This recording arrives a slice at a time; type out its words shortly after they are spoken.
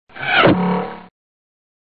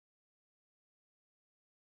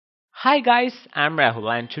Hi guys, I'm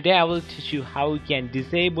Rahul and today I will teach you how you can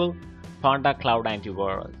disable Panda Cloud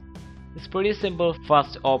Antivirus. It's pretty simple.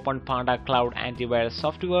 First open Panda Cloud Antivirus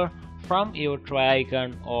software from your try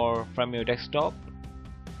icon or from your desktop.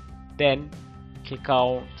 Then click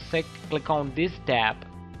on this tab,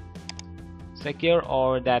 secure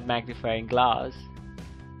or that magnifying glass.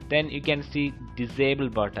 Then you can see disable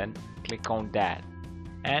button, click on that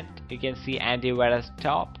and you can see antivirus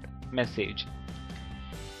stopped message.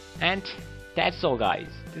 And that's all guys.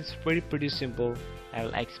 This is pretty simple. I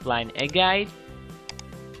will explain a guide.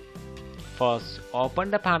 First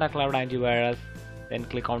open the Panda Cloud Antivirus, then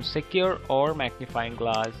click on secure or magnifying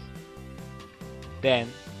glass. Then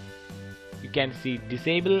you can see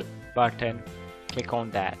disable button, click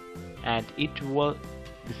on that and it will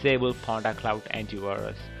disable Panda Cloud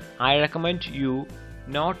Antivirus. I recommend you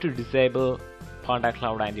not to disable Panda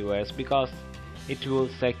Cloud Antivirus because it will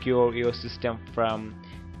secure your system from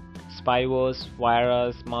spyware,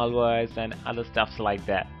 virus, malwares and other stuffs like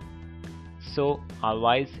that. So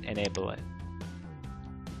always enable it.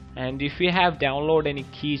 And if you have downloaded any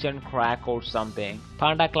keygen crack or something,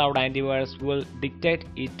 Panda Cloud Antivirus will detect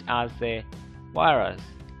it as a virus.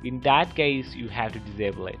 In that case you have to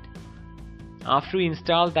disable it. After you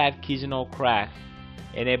install that keygen or crack,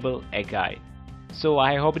 enable a guide. So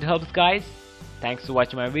I hope it helps guys. Thanks for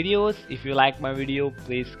watching my videos. If you like my video,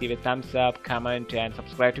 please give a thumbs up, comment and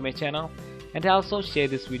subscribe to my channel. And also share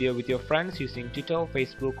this video with your friends using Twitter,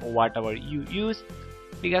 Facebook or whatever you use,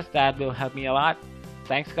 because that will help me a lot.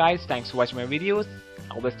 Thanks guys, thanks for watching my videos.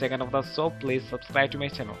 Always take care of that, so please subscribe to my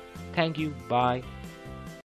channel. Thank you, bye.